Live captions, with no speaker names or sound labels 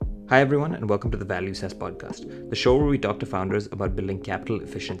Hi everyone, and welcome to the Value SaaS podcast, the show where we talk to founders about building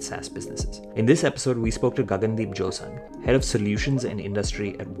capital-efficient SaaS businesses. In this episode, we spoke to Gagandeep Josan, head of Solutions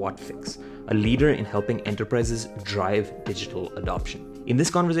Industry at Whatfix, a leader in helping enterprises drive digital adoption. In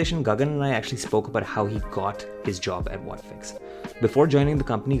this conversation, Gagan and I actually spoke about how he got his job at Whatfix. Before joining the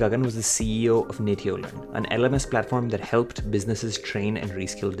company, Gagan was the CEO of Nittio Learn, an LMS platform that helped businesses train and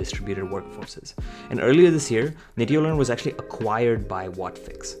reskill distributed workforces. And earlier this year, Nittio Learn was actually acquired by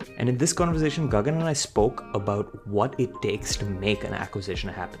Whatfix. And in this conversation, Gagan and I spoke about what it takes to make an acquisition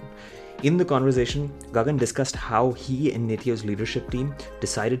happen. In the conversation, Gagan discussed how he and Nittio's leadership team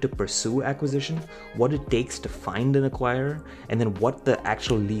decided to pursue acquisition, what it takes to find an acquirer, and then what the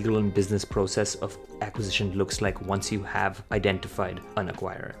actual legal and business process of acquisition looks like once you have identified an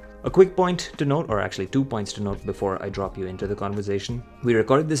acquirer. A quick point to note, or actually 2 points to note before I drop you into the conversation. We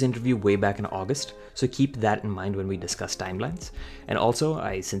recorded this interview way back in August, so keep that in mind when we discuss timelines. And also,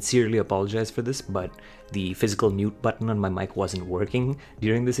 I sincerely apologize for this, but the physical mute button on my mic wasn't working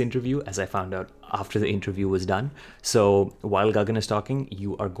during this interview, as I found out after the interview was done. So while Gagan is talking,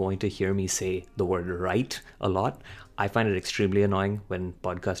 you are going to hear me say the word right a lot. I find it extremely annoying when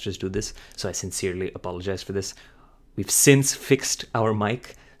podcasters do this, so I sincerely apologize for this. We've since fixed our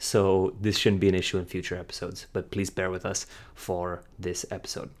mic, so this shouldn't be an issue in future episodes, but please bear with us for this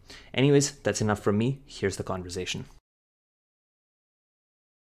episode. Anyways, that's enough from me. Here's the conversation.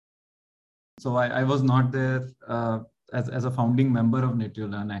 So I was not there as a founding member of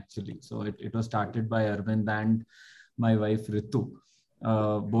Nittio Learn actually. So it was started by Arvind and my wife Ritu.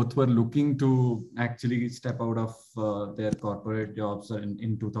 Both were looking to actually step out of their corporate jobs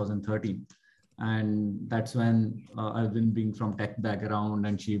in 2013. And that's when Arvind being from tech background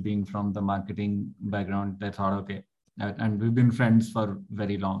and she being from the marketing background, they thought, okay, and we've been friends for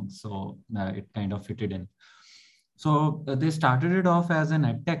very long. So it kind of fitted in. So they started it off as an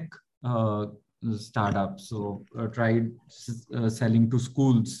edtech startup. So tried selling to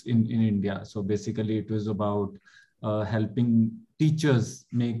schools in India. So basically it was about helping teachers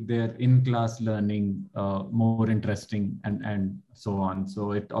make their in-class learning more interesting and so on.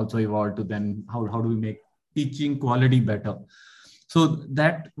 So it also evolved to then how do we make teaching quality better? So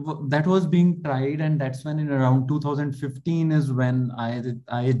that was being tried, and that's when in around 2015 is when I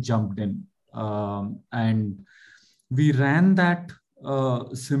jumped in, and we ran that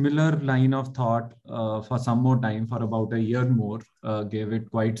similar line of thought for some more time, for about a year more, gave it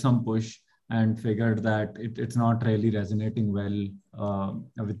quite some push, and figured that it's not really resonating well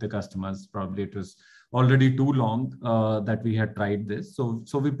with the customers. Probably it was already too long that we had tried this. So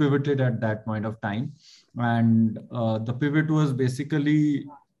we pivoted at that point of time. And the pivot was basically,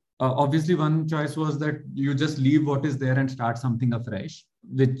 obviously one choice was that you just leave what is there and start something afresh,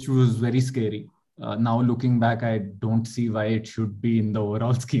 which was very scary. Now looking back, I don't see why it should be in the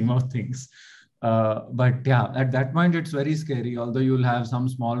overall scheme of things. But yeah, at that point, it's very scary. Although you'll have some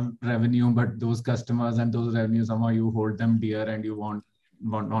small revenue, but those customers and those revenues, somehow you hold them dear and you want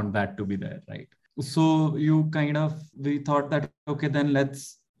that to be there, right? So we thought that, okay, then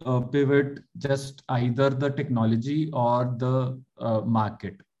let's pivot just either the technology or the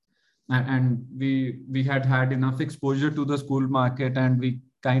market. And we had enough exposure to the school market, and we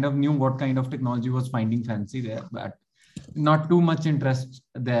kind of knew what kind of technology was finding fancy there, but not too much interest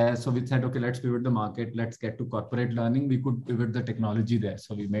there. So we said, okay, let's pivot the market. Let's get to corporate learning. We could pivot the technology there.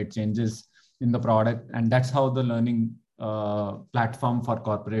 So we made changes in the product, and that's how the learning platform for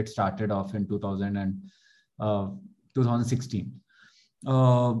corporate started off in 2016.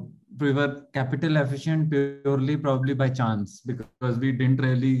 We were capital efficient purely probably by chance, because we didn't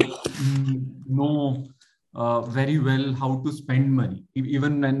really know very well how to spend money.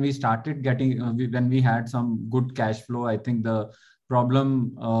 Even when we started when we had some good cash flow, I think the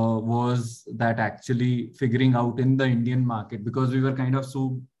problem was that actually figuring out in the Indian market, because we were kind of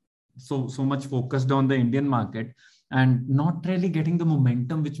so much focused on the Indian market and not really getting the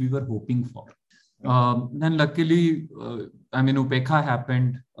momentum which we were hoping for. Then luckily, Upekha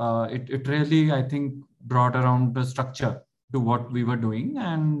happened. It really, I think, brought around the structure to what we were doing.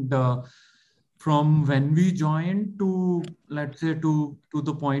 And from when we joined to, let's say, to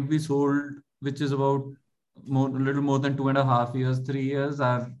the point we sold, which is about a little more than 2.5 years, 3 years,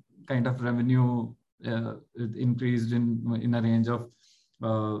 our kind of revenue increased in a range of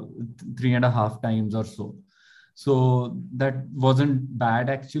 3.5 times or so. So that wasn't bad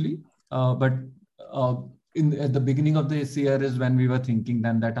actually. But at the beginning of this year is when we were thinking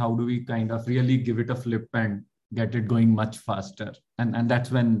then that how do we kind of really give it a flip and get it going much faster. And that's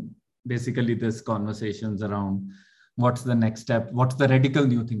when basically this conversations around what's the next step? What's the radical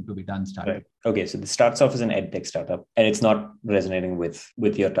new thing to be done starting? Right. Okay, so this starts off as an edtech startup and it's not resonating with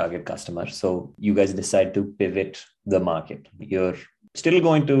your target customer. So you guys decide to pivot the market. You're still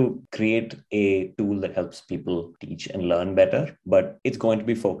going to create a tool that helps people teach and learn better, but it's going to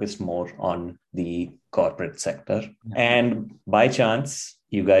be focused more on the corporate sector. Yeah. And by chance,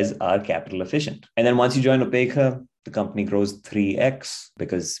 you guys are capital efficient. And then once you join Opeka, the company grows 3x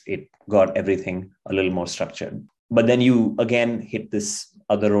because it got everything a little more structured. But then you again hit this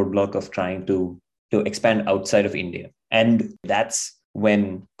other roadblock of trying to expand outside of India. And that's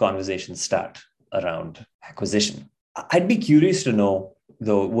when conversations start around acquisition. I'd be curious to know,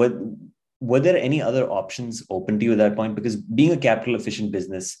 though, were there any other options open to you at that point? Because being a capital efficient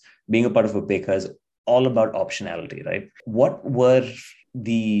business, being a part of Opeka is all about optionality, right? What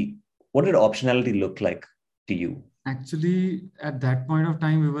did optionality look like to you? Actually, at that point of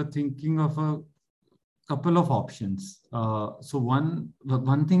time, we were thinking of a couple of options. So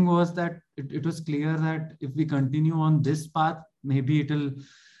one thing was that it was clear that if we continue on this path, maybe it'll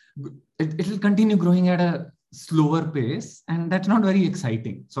continue growing at a slower pace, and that's not very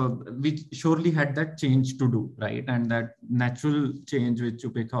exciting. So we surely had that change to do, right? And that natural change which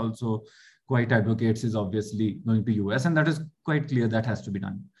Opeka also quite advocates is obviously going to US, and that is quite clear that has to be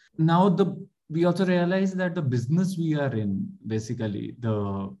done. Now we also realize that the business we are in, basically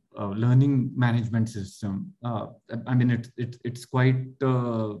the learning management system, I mean it's quite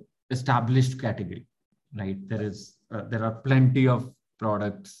established category, right? There are plenty of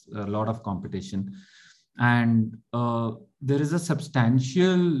products, a lot of competition. And there is a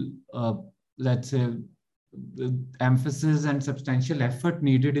substantial, let's say, emphasis and substantial effort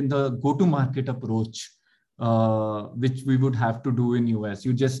needed in the go-to-market approach, which we would have to do in US.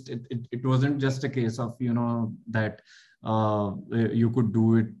 It wasn't just a case of, that you could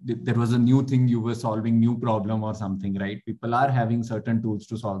do it. There was a new thing you were solving, new problem or something, right? People are having certain tools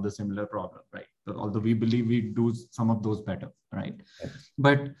to solve the similar problem, right? Although we believe we do some of those better, right?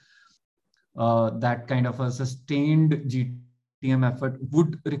 But that kind of a sustained GTM effort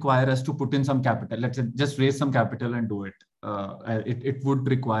would require us to put in some capital. Let's say just raise some capital and do it. It would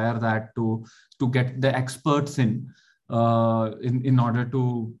require that to get the experts in order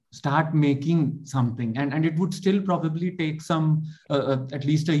to start making something, and it would still probably take some at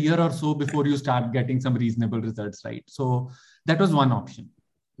least a year or so before you start getting some reasonable results, right? So that was one option: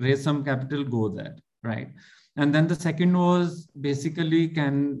 raise some capital, go there, right? And then the second was basically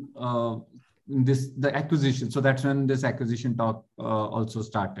the acquisition. So that's when this acquisition talk also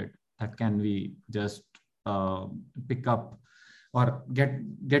started. That can we just pick up or get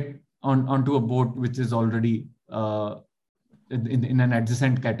onto a boat which is already in an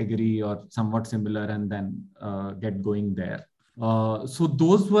adjacent category or somewhat similar, and then get going there. So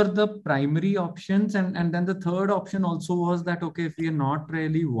those were the primary options. And then the third option also was that, okay, if we are not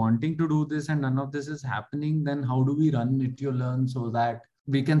really wanting to do this and none of this is happening, then how do we run Nittio Learn so that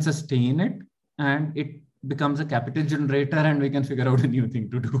we can sustain it and it becomes a capital generator and we can figure out a new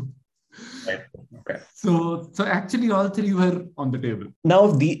thing to do. Right. Okay. So actually all three were on the table. Now,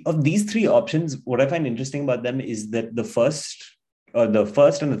 of these three options, what I find interesting about them is that the first and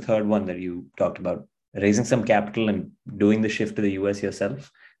the third one that you talked about, raising some capital and doing the shift to the US yourself,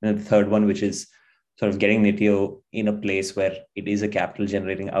 and the third one, which is sort of getting Nittio in a place where it is a capital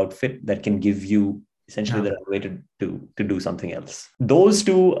generating outfit that can give you essentially the way to do something else. Those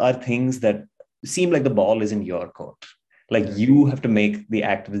two are things that seem like the ball is in your court. Like you have to make the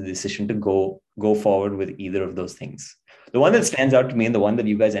active decision to go forward with either of those things. The one that stands out to me and the one that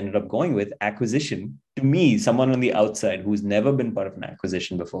you guys ended up going with, acquisition, to me, someone on the outside who's never been part of an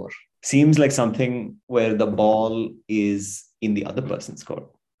acquisition before, seems like something where the ball is in the other person's court,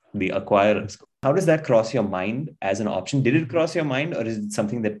 the acquirer's court. How does that cross your mind as an option? Did it cross your mind, or is it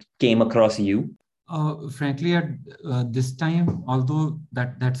something that came across you? Frankly, at this time, although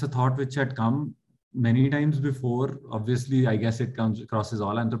that's a thought which had come many times before, obviously, I guess it crosses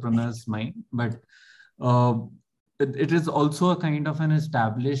all entrepreneurs' mind, but it is also a kind of an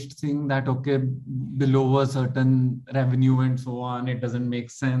established thing that, okay, below a certain revenue and so on, it doesn't make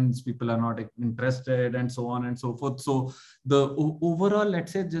sense. People are not interested and so on and so forth. So the overall,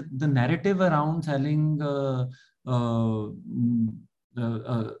 let's say, the narrative around selling a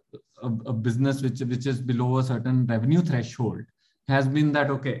business which is below a certain revenue threshold has been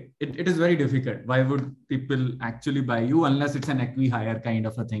that, okay, it is very difficult. Why would people actually buy you unless it's an acqui-hire kind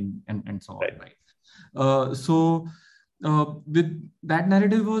of a thing and so on, right? So with that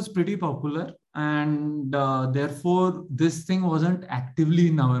narrative was pretty popular, and therefore this thing wasn't actively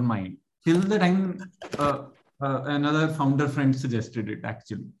in our mind till the time another founder friend suggested it,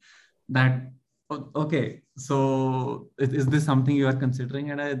 actually, that Okay, so is this something you are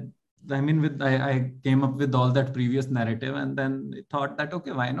considering? And I came up with all that previous narrative, and then thought that,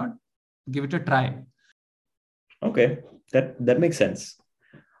 okay, why not give it a try? Okay, that makes sense.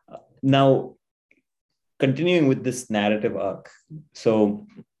 Now, continuing with this narrative arc, so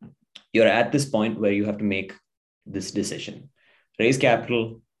you're at this point where you have to make this decision: raise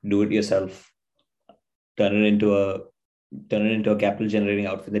capital, do it yourself, turn it into a capital generating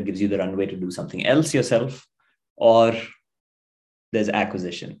outfit that gives you the runway to do something else yourself, or there's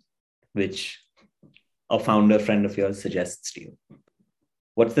acquisition, which a founder friend of yours suggests to you.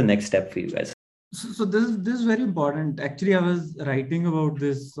 What's the next step for you guys? So this is very important. Actually, I was writing about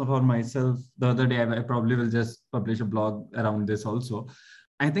this for myself the other day. I probably will just publish a blog around this also.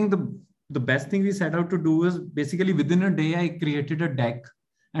 I think the best thing we set out to do is basically within a day, I created a deck,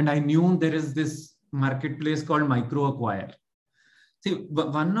 and I knew there is this marketplace called Micro Acquire. See,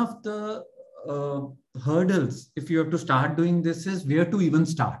 one of the hurdles, if you have to start doing this, is where to even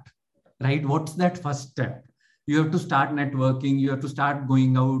start, right? What's that first step? You have to start networking. You have to start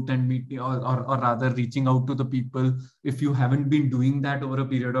going out and meeting, or rather reaching out to the people. If you haven't been doing that over a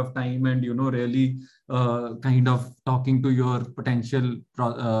period of time, and really kind of talking to your potential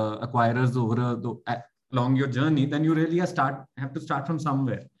acquirers along your journey, then you really have to start from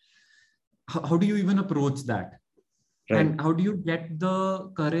somewhere. How do you even approach that? Right. And how do you get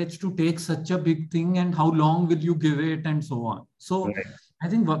the courage to take such a big thing, and how long will you give it, and so on? So right. I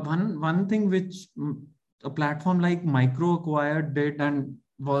think one thing which a platform like Micro Acquire did and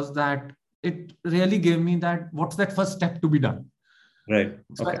was that it really gave me that what's that first step to be done. Right.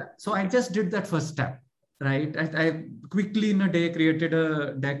 Okay. So I just did that first step. Right. I quickly in a day created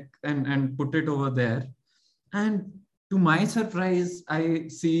a deck and put it over there. And to my surprise, I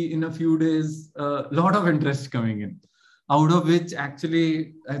see in a few days a lot of interest coming in, out of which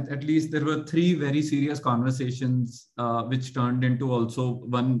actually at least there were 3 very serious conversations, which turned into also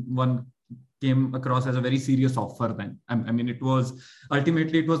one came across as a very serious offer then. I mean, it was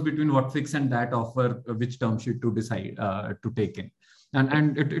between Whatfix and that offer, which term sheet to decide to take in.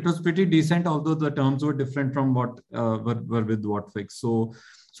 And it was pretty decent, although the terms were different from what were with Whatfix. So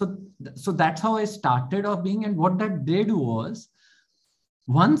that's how I started off being. And what that did was,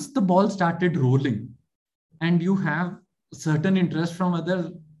 once the ball started rolling and you have certain interest from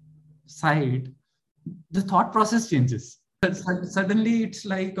other side, the thought process changes. Suddenly it's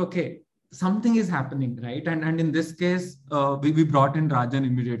like, okay, something is happening, right? And in this case, we brought in Rajan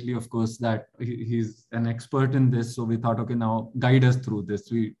immediately, of course, that he's an expert in this. So we thought, okay, now guide us through this.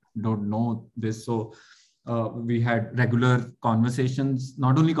 We don't know this. So we had regular conversations,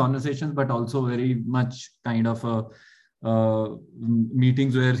 not only conversations, but also very much kind of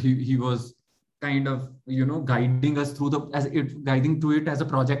meetings where he was kind of, guiding us through guiding through it as a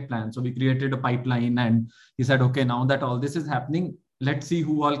project plan. So we created a pipeline, and he said, okay, now that all this is happening, let's see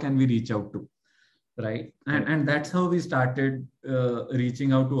who all can we reach out to, right? And that's how we started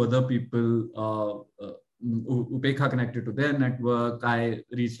reaching out to other people. Upekha connected to their network. I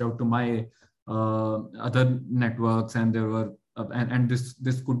reached out to my other networks, and there were and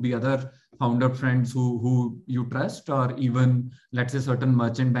this could be other founder friends who you trust, or even, let's say, certain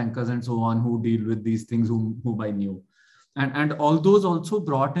merchant bankers and so on who deal with these things, who buy new. And all those also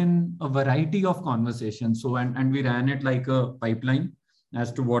brought in a variety of conversations. So, and we ran it like a pipeline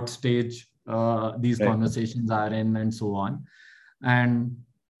as to what stage these conversations are in, and so on. And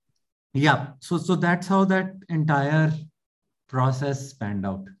yeah, so that's how that entire process panned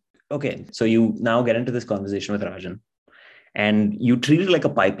out. Okay, so you now get into this conversation with Rajan, and you treat it like a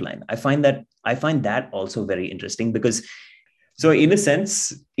pipeline. I find that also very interesting, because so in a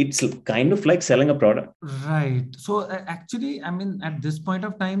sense, it's kind of like selling a product. Right. So actually, I mean, at this point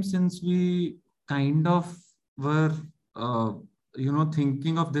of time, since we kind of were,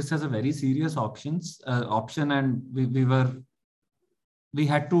 thinking of this as a very serious option, and we were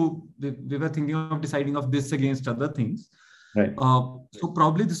thinking of deciding of this against other things. Right. So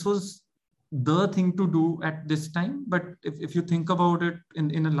probably this was the thing to do at this time. But if you think about it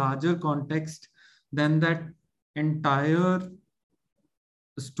in a larger context, then that entire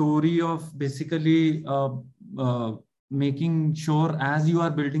story of basically making sure as you are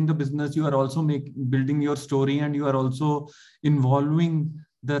building the business, you are also building your story, and you are also involving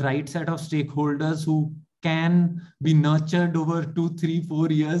the right set of stakeholders who can be nurtured over 2, 3, 4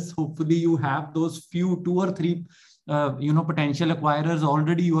 years. Hopefully you have those 2 or 3 potential acquirers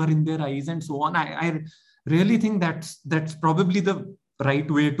already, you are in their eyes, and so on. I really think that's probably the right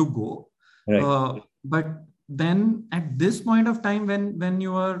way to go. Right. But then at this point of time, when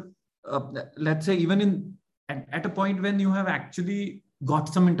you are, let's say, even at a point when you have actually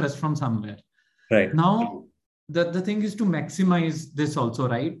got some interest from somewhere, Right. Now, the thing is to maximize this also,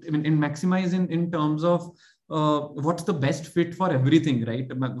 right? I mean, maximize in terms of what's the best fit for everything, right?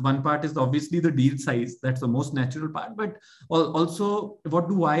 One part is obviously the deal size. That's the most natural part. But also, what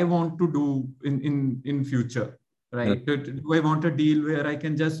do I want to do in future, right? Do I want a deal where I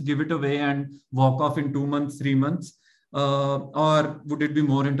can just give it away and walk off in 2 months, 3 months? Or would it be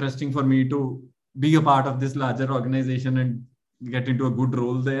more interesting for me to be a part of this larger organization and get into a good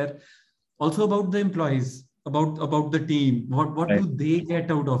role there? Also about the employees, about the team, what Right. do they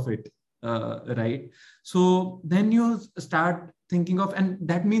get out of it, right? So then you start thinking of, and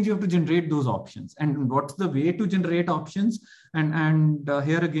that means you have to generate those options. And what's the way to generate options? And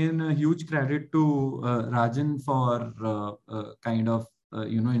here again, a huge credit to Rajan for kind of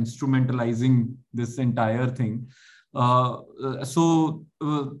instrumentalizing this entire thing.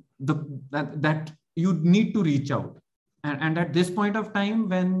 That you need to reach out, and at this point of time,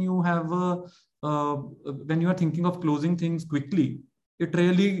 when you have when you are thinking of closing things quickly, it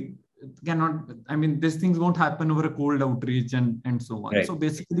really cannot. I mean, these things won't happen over a cold outreach and so on. Right. So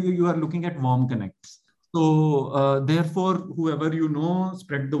basically, you are looking at warm connects. So therefore, whoever you know,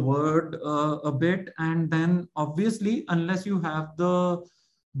 spread the word a bit, and then obviously, unless you have the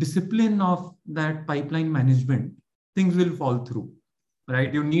discipline of that pipeline management, things will fall through,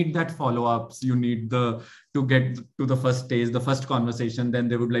 right? You need that follow-ups. You need to get to the first stage, the first conversation. Then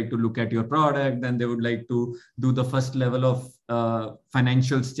they would like to look at your product. Then they would like to do the first level of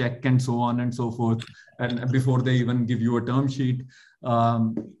financials check and so on and so forth, and before they even give you a term sheet.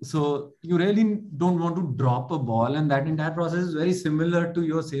 So you really don't want to drop a ball, and that entire process is very similar to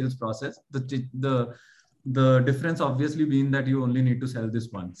your sales process. The difference obviously being that you only need to sell this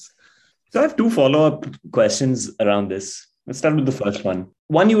once. So I have two follow-up questions around this. Let's start with the first one.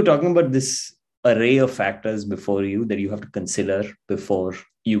 One, you were talking about this array of factors before you that you have to consider before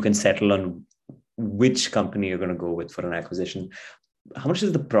you can settle on which company you're going to go with for an acquisition. How much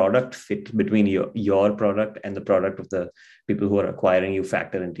does the product fit between your product and the product of the people who are acquiring you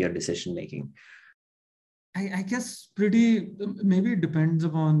factor into your decision making? I guess maybe it depends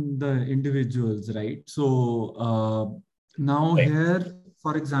upon the individuals, right? So now Right. here,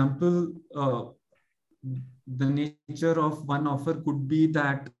 for example, the nature of one offer could be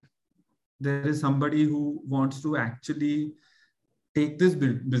that there is somebody who wants to actually take this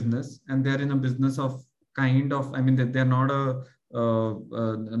business, and they're in a business of kind of, I mean, they're not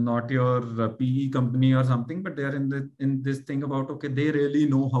not your PE company or something, but they're in this thing about, okay, they really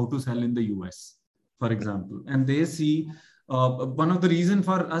know how to sell in the US, for example. And they see one of the reasons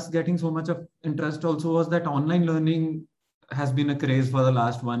for us getting so much of interest also was that online learning has been a craze for the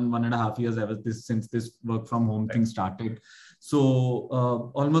last 1.5 years since this work from home thing started. So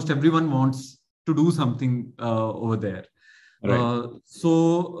almost everyone wants to do something over there. Right.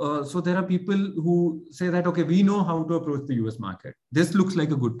 So there are people who say that, okay, we know how to approach the US market. This looks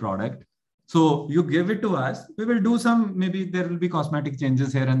like a good product. So you give it to us. We will do maybe there will be cosmetic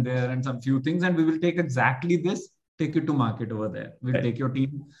changes here and there and some few things, and we will take exactly this, take it to market over there. We'll take your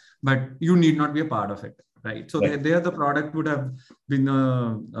team, but you need not be a part of it. Right. So there the product would have been,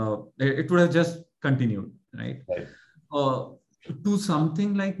 it would have just continued. Right. To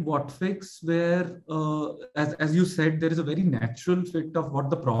something like Whatfix, where, as you said, there is a very natural fit of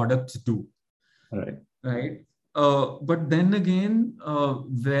what the products do. Right. But then again,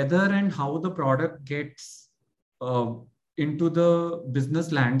 whether and how the product gets into the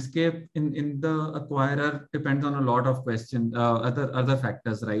business landscape in the acquirer depends on a lot of questions, other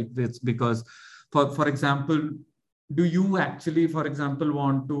factors, right? It's because, for example, do you actually, for example,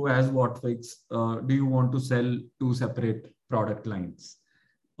 want to, as Whatfix, do you want to sell two separate product lines,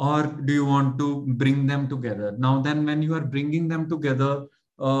 or do you want to bring them together? Now, then when you are bringing them together,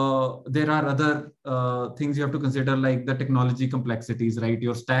 there are other things you have to consider, like the technology complexities, right?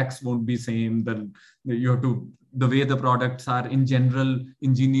 Your stacks won't be same. The way the products are in general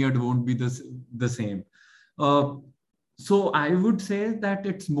engineered won't be the same. So I would say that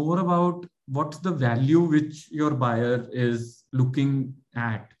it's more about what's the value which your buyer is looking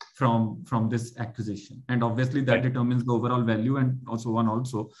at from this acquisition, and obviously that determines the overall value and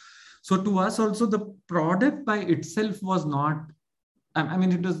also. So to us also, the product by itself was not, I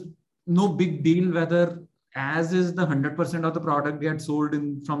mean, it was no big deal whether as is the 100% of the product gets sold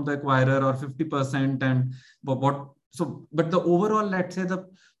from the acquirer or 50%, and but the overall, let's say, the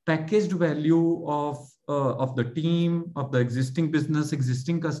packaged value of the team, of the existing business,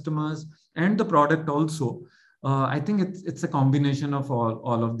 existing customers, and the product also. I think it's a combination of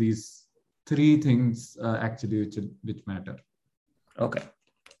all of these three things actually which matter. Okay.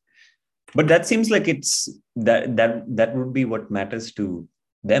 But that seems like it's that would be what matters to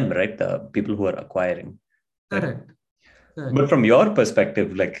them, right? The people who are acquiring. Right? Correct. But from your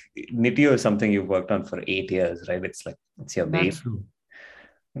perspective, like Nittio is something you've worked on for 8 years, right? It's like, it's your baby. That's true.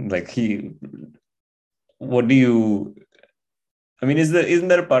 Like what do you, I mean, isn't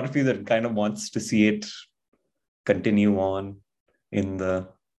there a part of you that kind of wants to see it continue on in the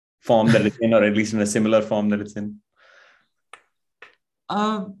form that it's in, or at least in a similar form that it's in?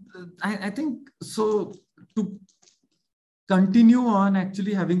 I think so. To continue on,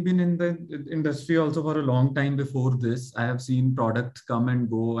 actually, having been in the industry also for a long time before this, I have seen products come and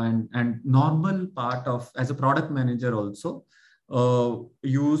go, and normal part of, as a product manager also,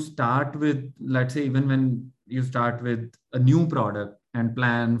 you start with, let's say, even when you start with a new product and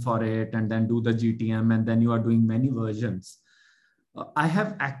plan for it and then do the GTM, and then you are doing many versions. I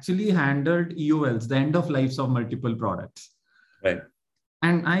have actually handled EOLs, the end of lives of multiple products. Right.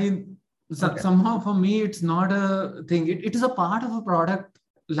 And somehow for me, it's not a thing. It is a part of a product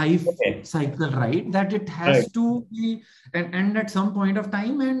life cycle, right? That it has to be and at some point of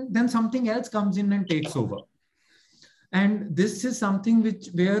time, and then something else comes in and takes over. And this is something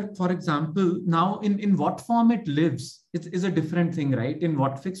where, for example, now in what form it lives, it is a different thing, right? In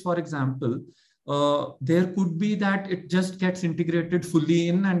Whatfix, for example, there could be that it just gets integrated fully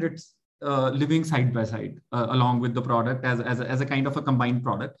in, and it's living side by side along with the product as a kind of a combined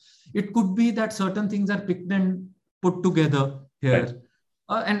product. It could be that certain things are picked and put together here,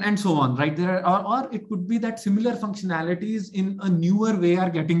 and so on, right? Or it could be that similar functionalities in a newer way are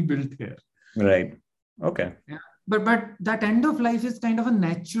getting built here. Right. Okay. Yeah. But that end of life is kind of a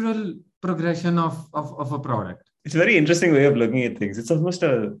natural progression of a product. It's a very interesting way of looking at things. It's almost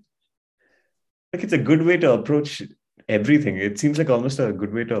it's a good way to approach everything. It seems like almost a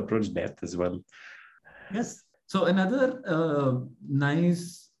good way to approach death as well. Yes. So another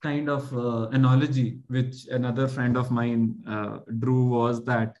nice kind of analogy which another friend of mine drew was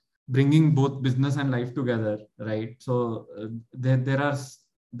that bringing both business and life together, right? So there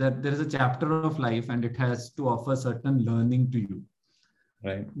is a chapter of life, and it has to offer certain learning to you.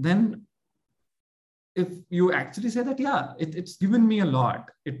 Right. Then if you actually say that, yeah, it's given me a lot,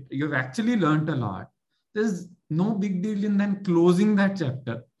 you've actually learned a lot, there's no big deal in then closing that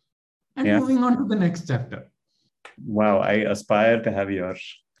chapter and moving on to the next chapter. Wow, I aspire to have your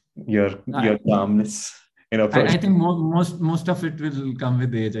calmness in approach. I think most of it will come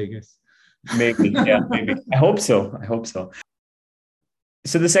with age, I guess. Maybe, yeah, maybe. I hope so.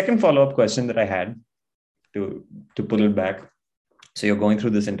 So the second follow-up question that I had to pull it back. So you're going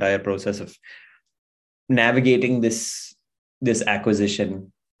through this entire process of navigating this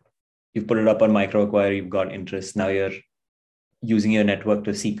acquisition. You've put it up on MicroAcquire, you've got interest. Now you're using your network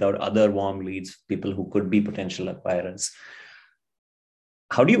to seek out other warm leads, people who could be potential acquirers.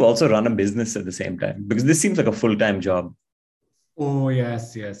 How do you also run a business at the same time? Because this seems like a full-time job. Oh,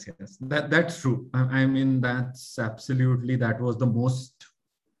 yes. That's true. I mean, that's absolutely, that was the most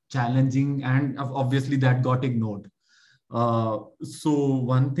challenging, and obviously that got ignored. So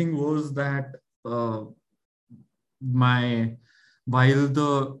one thing was that while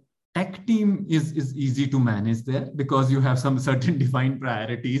the tech team is easy to manage there because you have some certain defined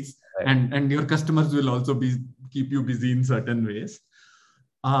priorities, right, and your customers will also keep you busy in certain ways.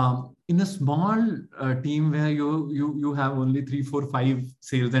 In a small team where you have only 3, 4, 5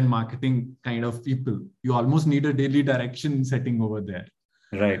 sales and marketing kind of people, you almost need a daily direction setting over there.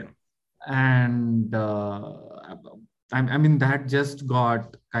 Right. And I mean, that just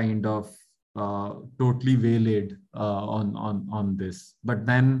got kind of totally waylaid on this. But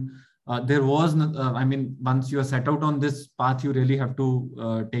then there was, I mean, once you are set out on this path, you really have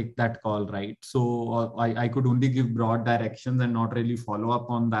to take that call, right? So I could only give broad directions and not really follow up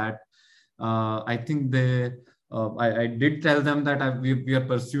on that. I think I did tell them that we are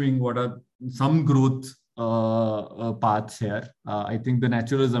pursuing what are some growth paths here. I think the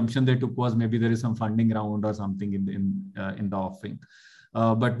natural assumption they took was maybe there is some funding round or something in the offing.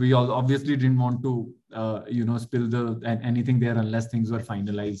 But we all obviously didn't want to, spill anything there unless things were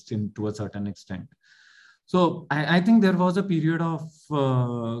finalized to a certain extent. So I think there was a period of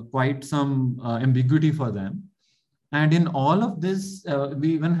quite some ambiguity for them. And in all of this, we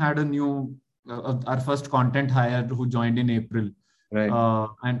even had our first content hire who joined in April. Right.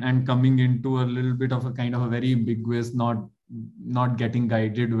 And coming into a little bit of a kind of a very ambiguous, not getting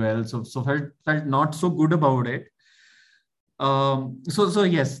guided well. So felt not so good about it. So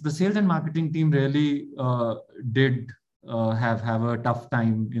yes, the sales and marketing team really did have a tough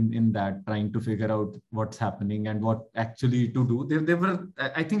time in that, trying to figure out what's happening and what actually to do. They were,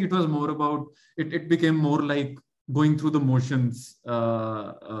 I think it was more about, it became more like going through the motions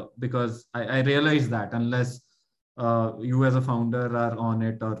because I realized that unless you as a founder are on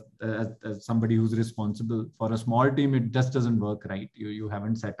it, or as somebody who's responsible for a small team, it just doesn't work, right? You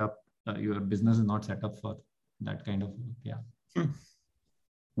haven't set up, your business is not set up for that kind of work. Yeah.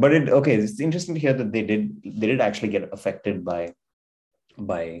 But it's interesting to hear that they did actually get affected by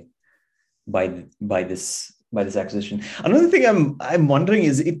this acquisition. Another thing I'm wondering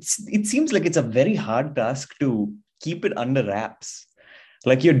is it seems like it's a very hard task to keep it under wraps.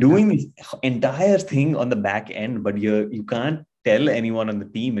 Like you're doing this entire thing on the back end, but you can't tell anyone on the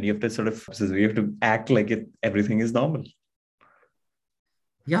team, and you have to act like everything is normal.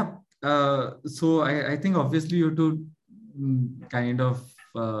 Yeah. So I think obviously you have to kind of,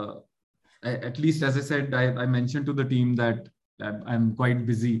 at least as I said, I mentioned to the team that I'm quite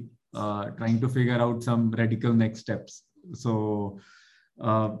busy trying to figure out some radical next steps. So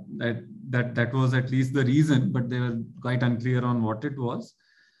that was at least the reason, but they were quite unclear on what it was.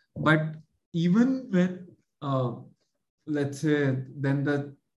 But even when, let's say,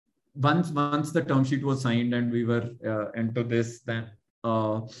 then once the term sheet was signed and we were into this, then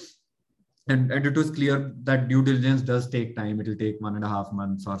and it was clear that due diligence does take time. It will take 1.5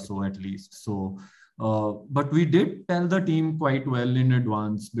 months or so at least. So, but we did tell the team quite well in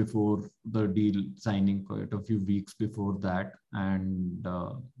advance before the deal signing, quite a few weeks before that, and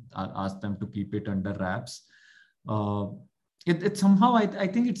asked them to keep it under wraps. It somehow, I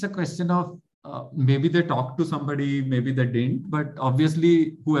think it's a question of maybe they talked to somebody, maybe they didn't, but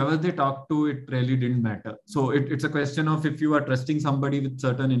obviously whoever they talked to, it really didn't matter. So it's a question of if you are trusting somebody with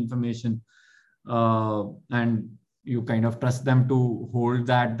certain information, and you kind of trust them to hold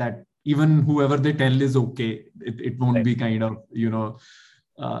that even whoever they tell is okay. It won't be kind of,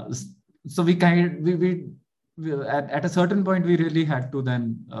 so we at a certain point, we really had to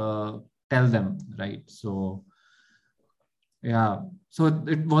then tell them, right? So yeah, so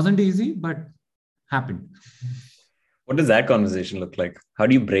it wasn't easy, but happened. What does that conversation look like? How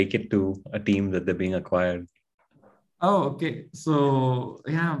do you break it to a team that they're being acquired? Oh, okay. So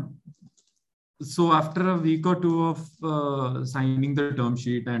yeah, so after a week or two of signing the term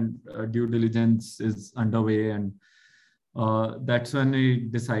sheet, and due diligence is underway, and that's when we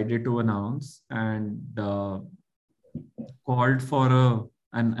decided to announce, and called for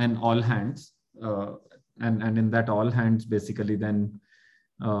an all hands, and in that all hands basically then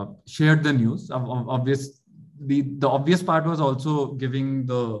shared the news. The obvious part was also giving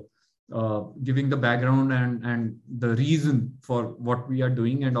the background and the reason for what we are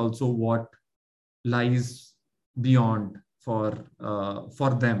doing, and also what lies beyond for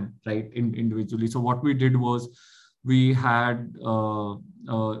them, right, individually. So what we did was we had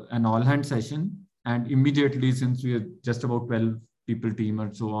an all hand session, and immediately, since we are just about 12 people team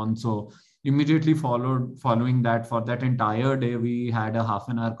or so on, so immediately following that, for that entire day, we had a half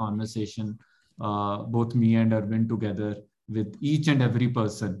an hour conversation, both me and Arvind together, with each and every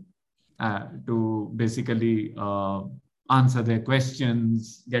person, to basically answer their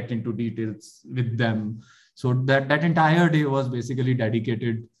questions, get into details with them. So that entire day was basically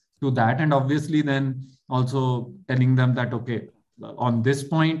dedicated to that. And obviously then also telling them that, okay, on this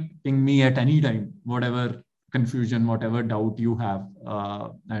point, ping me at any time, whatever confusion, whatever doubt you have,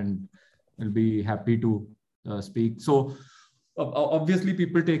 and I'll be happy to speak. So obviously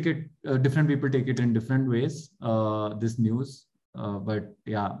different people take it in different ways, this news. But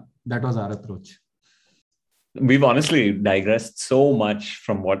yeah, that was our approach. We've honestly digressed so much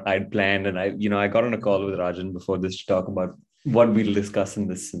from what I'd planned. And I got on a call with Rajan before this to talk about what we'll discuss in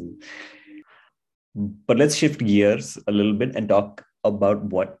this. But let's shift gears a little bit and talk about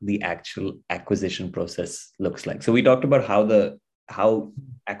what the actual acquisition process looks like. So we talked about how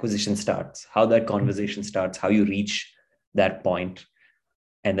acquisition starts, how that conversation starts, how you reach that point.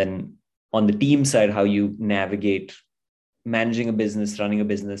 And then on the team side, how you navigate managing a business, running a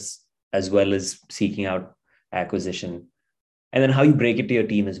business, as well as seeking out acquisition, and then how you break it to your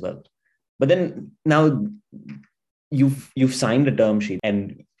team as well. But then now you've signed a term sheet,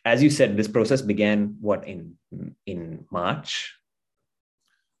 and as you said, this process began in March.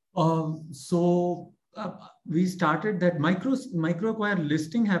 So we started that micro-acquire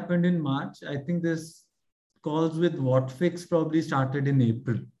listing happened in March. I think this calls with Whatfix probably started in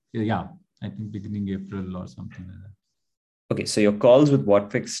April. Yeah, I think beginning April or something like that. Okay, so your calls with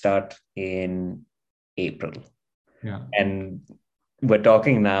Whatfix start in April. Yeah. And we're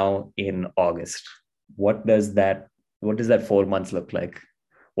talking now in August. What does that 4 months look like?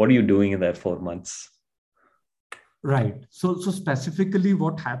 What are you doing in that 4 months? Right. So specifically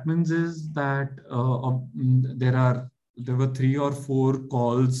what happens is that there were 3 or 4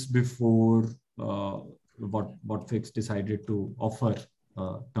 calls before Whatfix decided to offer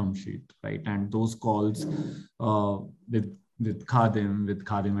term sheet, right? And those calls with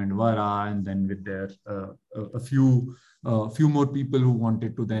Khadim and Vara, and then with their a few more people who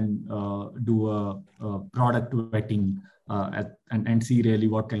wanted to then do a product vetting and see really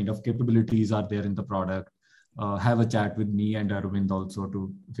what kind of capabilities are there in the product. Have a chat with me and Arvind also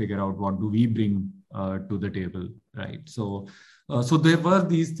to figure out what do we bring to the table, right? So there were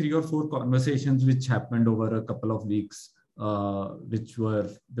these 3 or 4 conversations which happened over a couple of weeks, which were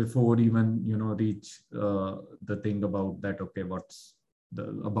before even reach the thing about that. Okay, what's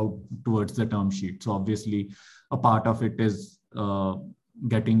about towards the term sheet. So obviously, a part of it is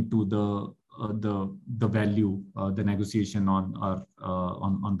getting to the value, the negotiation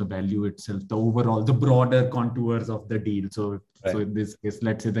on the value itself, the overall, the broader contours of the deal. So Right. So in this case,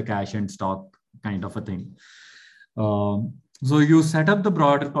 let's say the cash and stock kind of a thing. So you set up the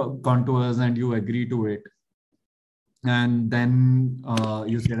broader contours and you agree to it, and then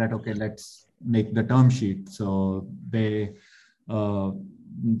you say that okay, let's make the term sheet. So they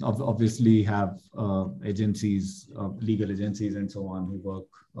obviously have agencies, legal agencies and so on, who work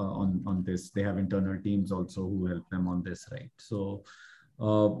on this. They have internal teams also who help them on this, right? So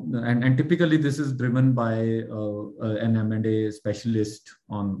and typically this is driven by an M&A specialist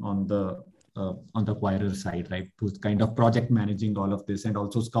on the acquirer side, right? Who's kind of project managing all of this and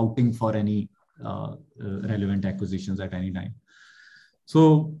also scouting for any relevant acquisitions at any time.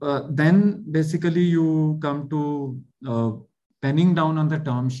 So then basically you come to penning down on the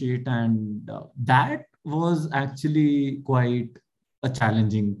term sheet, and that was actually quite a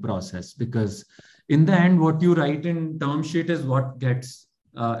challenging process, because in the end, what you write in term sheet is what gets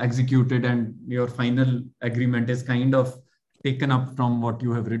executed, and your final agreement is kind of taken up from what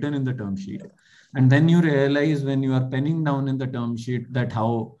you have written in the term sheet. And then you realize when you are penning down in the term sheet that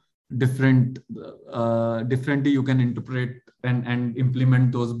how differently you can interpret and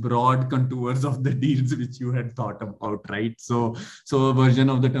implement those broad contours of the deals which you had thought about, right? So a version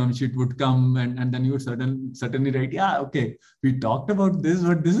of the term sheet would come, and then you would certainly write, yeah, okay, we talked about this,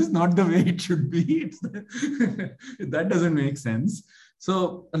 but this is not the way it should be. That doesn't make sense.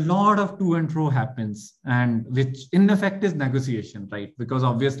 So a lot of to and fro happens, and which in effect is negotiation, right? Because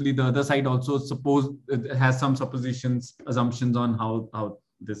obviously the other side also has some assumptions on how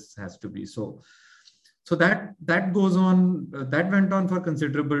this has to be. So that goes on. That went on for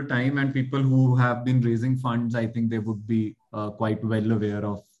considerable time, and people who have been raising funds, I think they would be quite well aware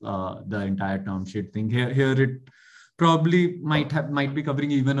of the entire term sheet thing. Here it probably might be covering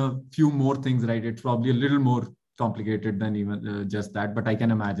even a few more things, right? It's probably a little more complicated than even just that. But I can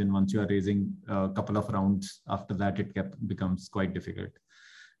imagine once you are raising a couple of rounds after that, it becomes quite difficult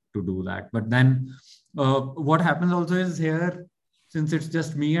to do that. But then what happens also is here, since it's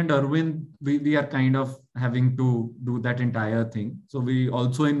just me and Arvind, we are kind of having to do that entire thing. So we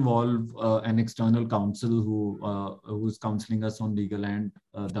also involve an external counsel who's counseling us on legal and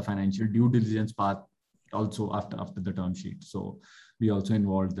the financial due diligence part also after the term sheet. So we also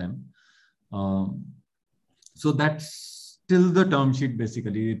involved them. So that's still the term sheet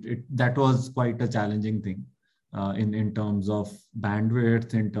basically. That was quite a challenging thing. In terms of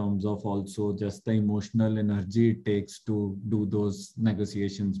bandwidth, in terms of also just the emotional energy it takes to do those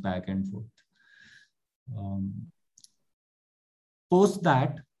negotiations back and forth. Post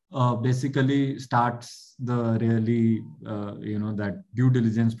that, basically starts the really, that due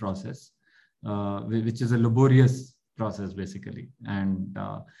diligence process, which is a laborious process basically. And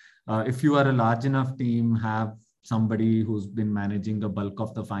if you are a large enough team, have somebody who's been managing the bulk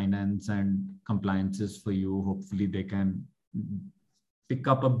of the finance and compliances for you, hopefully they can pick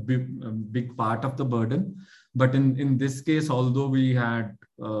up a big part of the burden. But in this case, although we had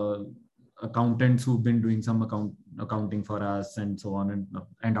accountants who've been doing some accounting for us and so on,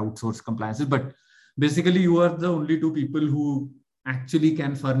 and outsource compliances, but basically you are the only 2 people who actually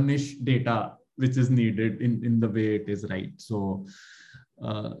can furnish data which is needed in the way it is, right? So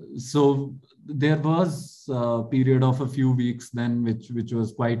there was a period of a few weeks then, which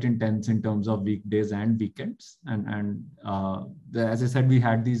was quite intense in terms of weekdays and weekends. And as I said, we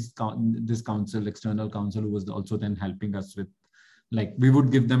had this external counsel, who was also then helping us with, like, we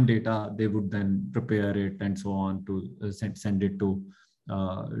would give them data, they would then prepare it and so on to send it to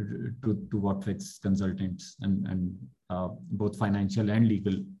Whatfix consultants and both financial and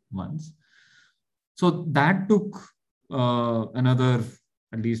legal ones. So that took another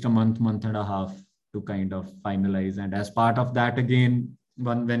at least a month and a half to kind of finalize. And as part of that, again,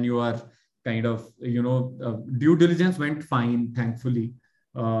 when you are kind of, due diligence went fine, thankfully.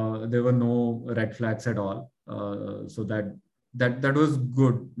 There were no red flags at all. So that was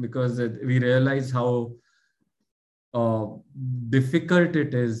good, because we realized how uh, difficult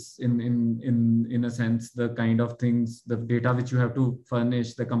it is in a sense, the kind of things, the data which you have to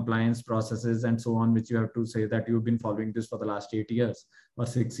furnish, the compliance processes and so on, which you have to say that you've been following this for the last 8 years or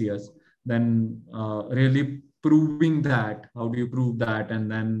 6 years, then really proving that, how do you prove that?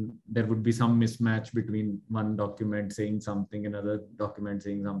 And then there would be some mismatch between one document saying something, another document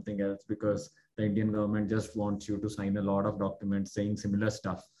saying something else, because the Indian government just wants you to sign a lot of documents saying similar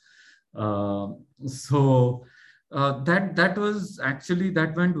stuff. So that was actually,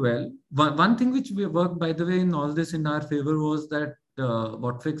 that went well. One thing which we worked, by the way, in all this in our favor was that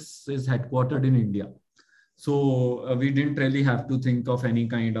Whatfix is headquartered in India. So we didn't really have to think of any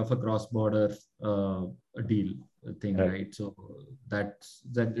kind of a cross-border deal thing, right? So that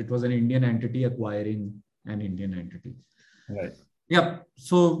it was an Indian entity acquiring an Indian entity. Right. Yeah.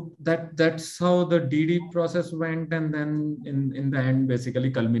 So that's how the DD process went, and then in the end,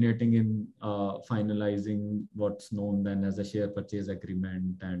 basically culminating in finalizing what's known then as a share purchase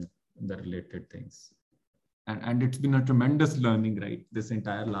agreement and the related things. And it's been a tremendous learning, right? This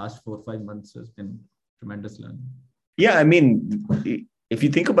entire last 4-5 months has been tremendous learning. Yeah, I mean, if you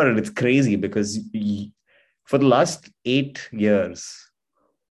think about it, it's crazy because for the last 8 years,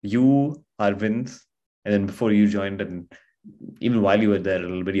 you, Arvind, and then before you joined, and even while you were there a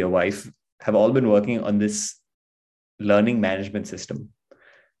little bit, your wife, have all been working on this learning management system.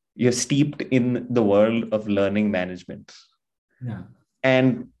 You're steeped in the world of learning management. Yeah.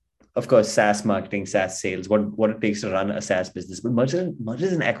 And of course, SaaS marketing, SaaS sales, what it takes to run a SaaS business. But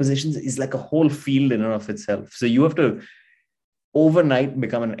mergers and acquisitions is like a whole field in and of itself. So you have to overnight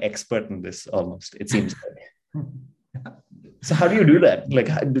become an expert in this almost, it seems like. So how do you do that? Like,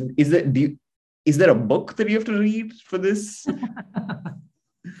 is there a book that you have to read for this?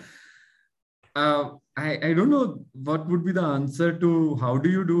 I don't know what would be the answer to how do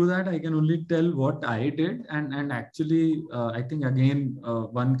you do that. I can only tell what I did. And actually, I think, again,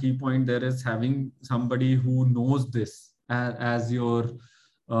 one key point there is having somebody who knows this as your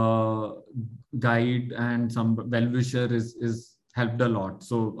guide, and some well-wisher is helped a lot.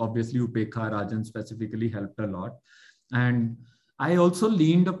 So obviously, Upekha Rajan specifically helped a lot. And I also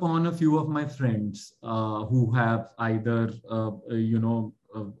leaned upon a few of my friends who have either,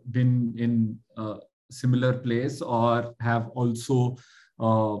 been in a similar place, or have also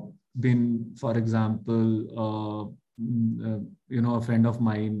been, for example, a friend of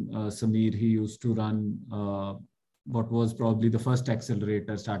mine, Samir, he used to run what was probably the first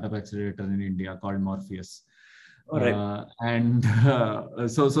startup accelerator in India, called Morpheus.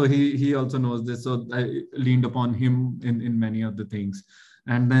 So he also knows this. So I leaned upon him in many of the things.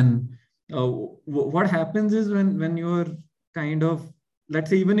 And then what happens is when you're kind of, let's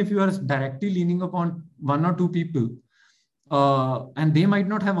say, even if you are directly leaning upon one or two people, and they might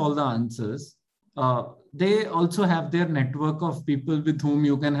not have all the answers, they also have their network of people with whom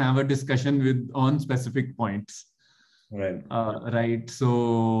you can have a discussion with on specific points. Right.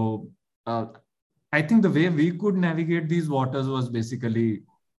 So I think the way we could navigate these waters was basically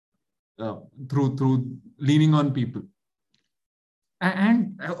through leaning on people.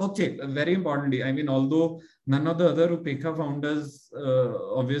 And okay, very importantly, I mean, although none of the other Upekha founders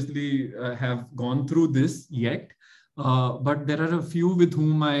obviously have gone through this yet, but there are a few with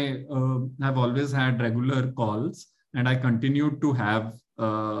whom I have always had regular calls, and I continued to have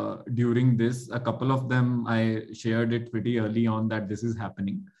during this. A couple of them, I shared it pretty early on that this is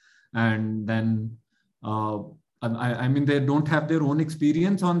happening. And then, I mean, they don't have their own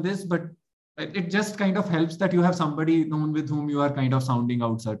experience on this, but it just kind of helps that you have somebody known with whom you are kind of sounding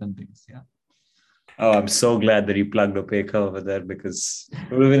out certain things. Yeah. Oh, I'm so glad that you plugged Upekha over there, because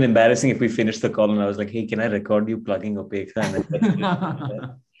it would have been embarrassing if we finished the call and I was like, hey, can I record you plugging Upekha? And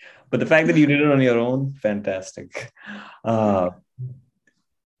but the fact that you did it on your own, fantastic.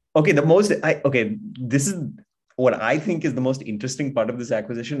 Okay, this is what I think is the most interesting part of this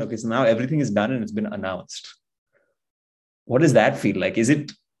acquisition. Okay, so now everything is done and it's been announced. What does that feel like? Is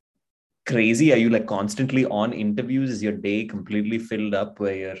it crazy? Are you like constantly on interviews? Is your day completely filled up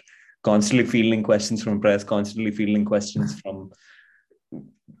where you're constantly fielding questions from press, constantly fielding questions from,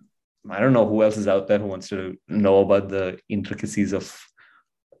 I don't know who else is out there who wants to know about the intricacies of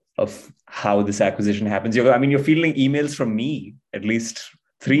how this acquisition happens? You're fielding emails from me at least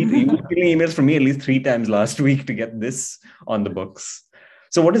fielding emails from me at least 3 times last week to get this on the books.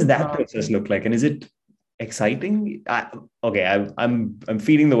 So what does that process look like? And is it exciting? I'm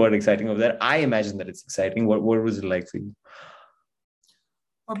feeding the word exciting over there. I imagine that it's exciting. What was it like for you?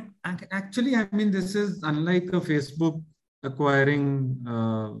 Actually, I mean, this is unlike a Facebook acquiring,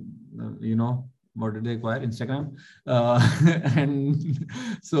 what did they acquire? Instagram. And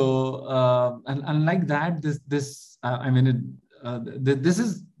so, and unlike that, this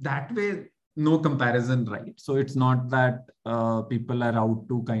is that way, no comparison, right? So it's not that people are out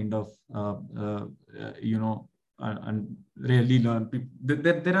to kind of, and really learn.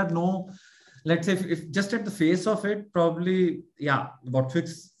 There are no, let's say, if just at the face of it, probably, yeah,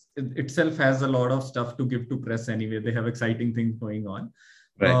 Whatfix itself has a lot of stuff to give to press anyway. They have exciting things going on.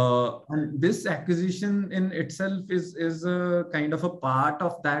 Right. And this acquisition in itself is a kind of a part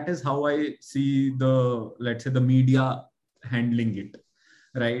of that, is how I see the, let's say, the media handling it,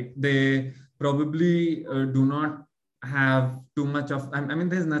 right? They probably do not have too much of, I mean,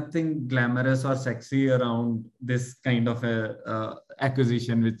 there's nothing glamorous or sexy around this kind of a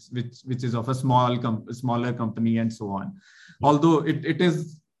acquisition, which is of a smaller company and so on. Although it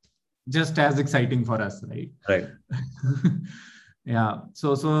is just as exciting for us, right? Right. Yeah.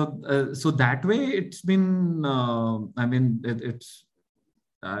 So that way it's been,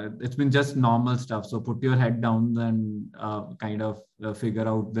 it's been just normal stuff. So put your head down and kind of figure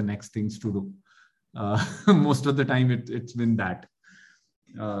out the next things to do. Most of the time it's been that.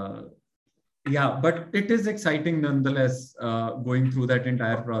 Yeah, but it is exciting nonetheless, going through that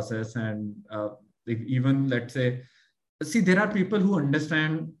entire process. And even, let's say, see, there are people who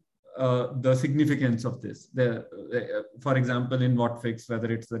understand the significance of this. For example, in Whatfix,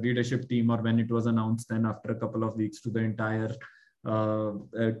 whether it's the leadership team or when it was announced, then after a couple of weeks to the entire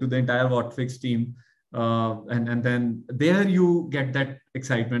Whatfix team, and then there you get that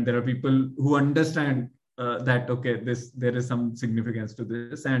excitement. There are people who understand that, okay, there is some significance to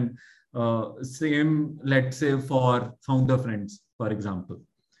this, and same, let's say, for founder friends, for example,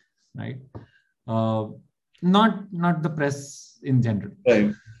 right? Not the press in general.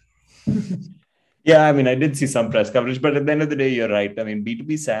 Right. Yeah, I mean, I did see some press coverage, but at the end of the day, you're right. I mean,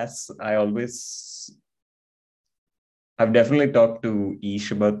 B2B SaaS, I've definitely talked to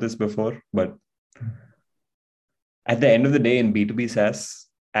Ish about this before, but at the end of the day, in B2B SaaS,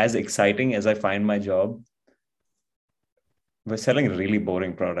 as exciting as I find my job, we're selling really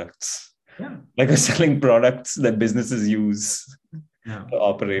boring products. Yeah. Like, we're selling products that businesses use to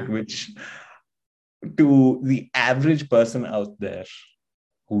operate, which to the average person out there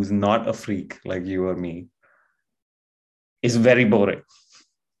who's not a freak like you or me is very boring.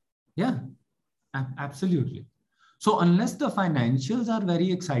 Yeah, absolutely. So unless the financials are very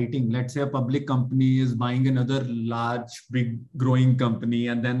exciting, let's say a public company is buying another large, big growing company,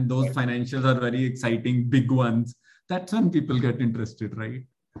 and then those financials are very exciting, big ones, that's when people get interested, right?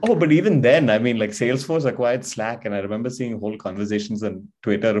 Oh, but even then, I mean, like, Salesforce acquired Slack, and I remember seeing whole conversations on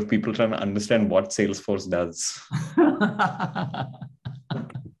Twitter of people trying to understand what Salesforce does.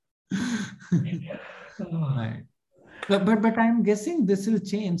 Right. But I'm guessing this will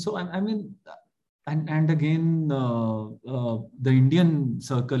change. So I mean, and again, the Indian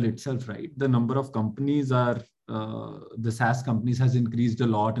circle itself, right? The number of companies are, the SaaS companies has increased a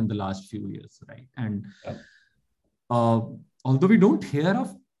lot in the last few years, right? And although we don't hear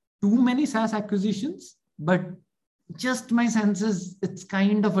of too many SaaS acquisitions, but just my sense is it's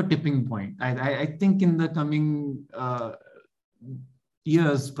kind of a tipping point. I think in the coming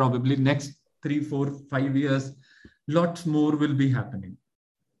years, probably next 3, 4, 5 years, lots more will be happening.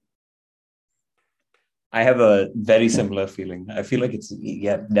 I have a very similar feeling. I feel like it's,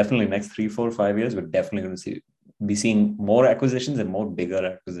 definitely next 3, 4, 5 years, we're definitely going to be seeing more acquisitions and more bigger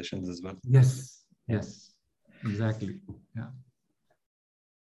acquisitions as well. Yes, exactly. Yeah.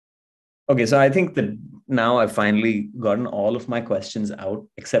 Okay, so I think that now I've finally gotten all of my questions out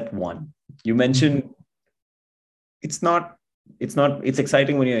except one. You mentioned it's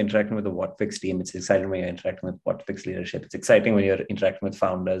exciting when you're interacting with the Whatfix team. It's exciting when you're interacting with Whatfix leadership. It's exciting when you're interacting with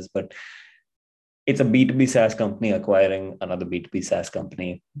founders, but it's a B2B SaaS company acquiring another B2B SaaS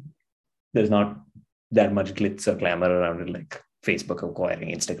company. There's not that much glitz or glamour around it, like Facebook acquiring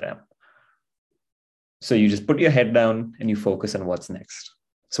Instagram. So you just put your head down and you focus on what's next.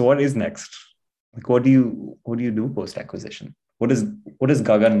 So what is next? Like, what do you do post acquisition? What does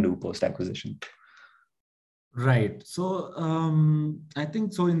Gagan do post acquisition? Right. So I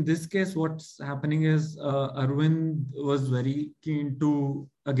think so. In this case, what's happening is Arvind was very keen to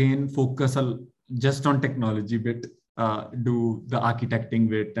again focus just on technology bit, do the architecting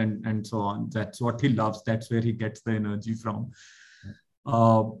bit and so on. That's what he loves. That's where he gets the energy from.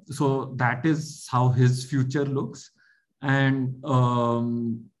 So that is how his future looks. And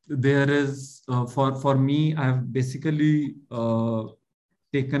there is, for me, I've basically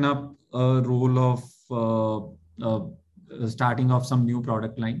taken up a role of starting off some new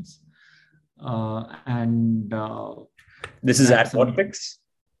product lines. This is at Whatfix?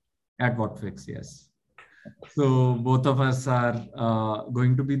 At Whatfix, yes. So both of us are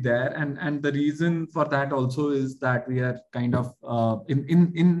going to be there, and the reason for that also is that we are kind of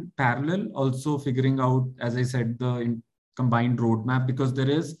in parallel also figuring out, as I said, the combined roadmap, because there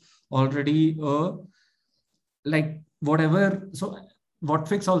is already whatever. So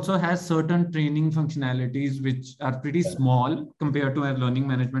Whatfix also has certain training functionalities which are pretty small compared to a learning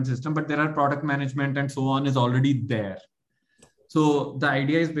management system, but there are product management and so on is already there. So the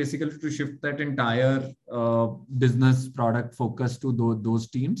idea is basically to shift that entire business product focus to those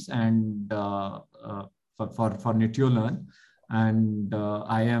teams and for Nittio Learn. And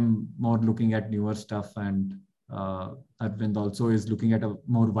I am more looking at newer stuff, and Arvind also is looking at a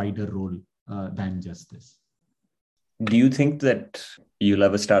more wider role than just this. Do you think that you'll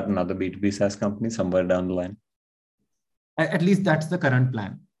ever start another B2B SaaS company somewhere down the line? At least that's the current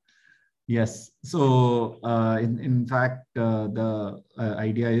plan. Yes. So in fact, the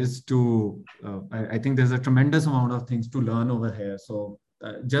idea is to, I think there's a tremendous amount of things to learn over here. So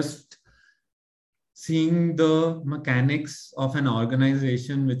just seeing the mechanics of an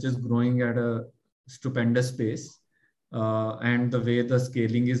organization which is growing at a stupendous pace, and the way the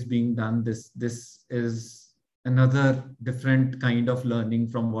scaling is being done, this is another different kind of learning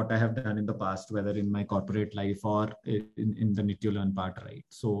from what I have done in the past, whether in my corporate life or in the Nittio Learn part, right?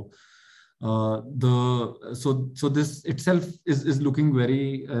 So so this itself is looking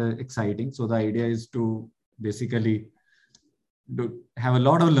very exciting. So the idea is to basically have a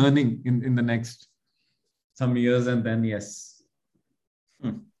lot of learning in the next some years, and then yes.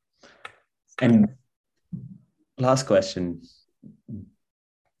 And last question.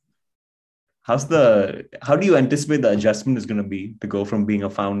 How do you anticipate the adjustment is going to be to go from being a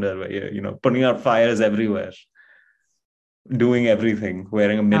founder where you're, putting out fires everywhere, doing everything,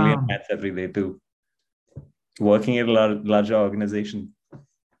 wearing a million hats every day, to working at a larger organization?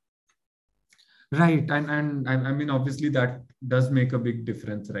 Right. And I mean, obviously that does make a big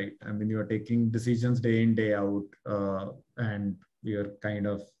difference, right? I mean, you're taking decisions day in, day out, and you're kind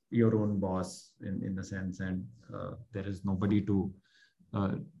of your own boss in a sense, and there is nobody to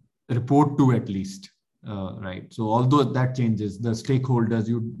report to, at least, right? So although that changes, the stakeholders,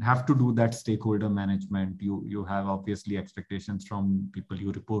 you have to do that stakeholder management. You have obviously expectations from people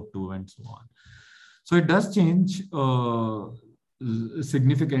you report to and so on. So it does change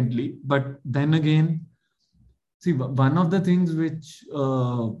significantly. But then again, see, one of the things which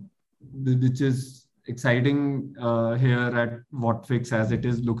is exciting here at Whatfix as it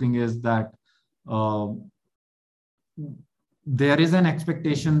is looking is that there is an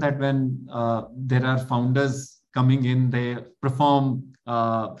expectation that when there are founders coming in, they perform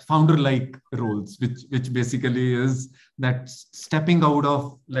founder-like roles, which basically is that stepping out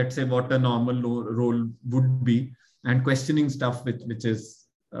of, let's say, what a normal role would be and questioning stuff which is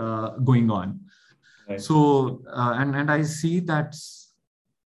going on. Right. So and I see that's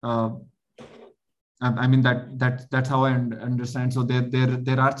I mean that's how I understand. So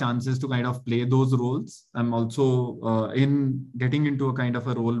there are chances to kind of play those roles. I'm also in getting into a kind of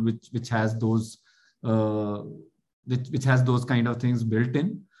a role which has those which has those kind of things built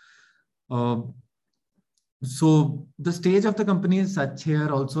in. So the stage of the company is such here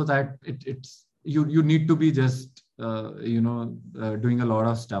also that it's you need to be just doing a lot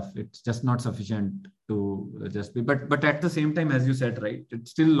of stuff. It's just not sufficient to just be, but at the same time, as you said, right, it's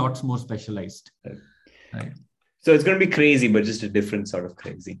still lots more specialized. Right. So it's going to be crazy, but just a different sort of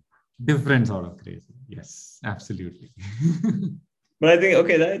crazy. Different sort of crazy. Yes, absolutely. But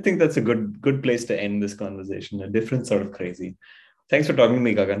I think that's a good place to end this conversation. A different sort of crazy. Thanks for talking to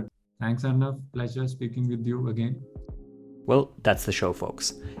me, Gagan. Thanks, Arnav. Pleasure speaking with you again. Well, that's the show,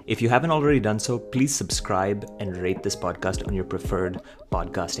 folks. If you haven't already done so, please subscribe and rate this podcast on your preferred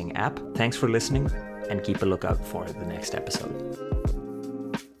podcasting app. Thanks for listening, and keep a lookout for the next episode.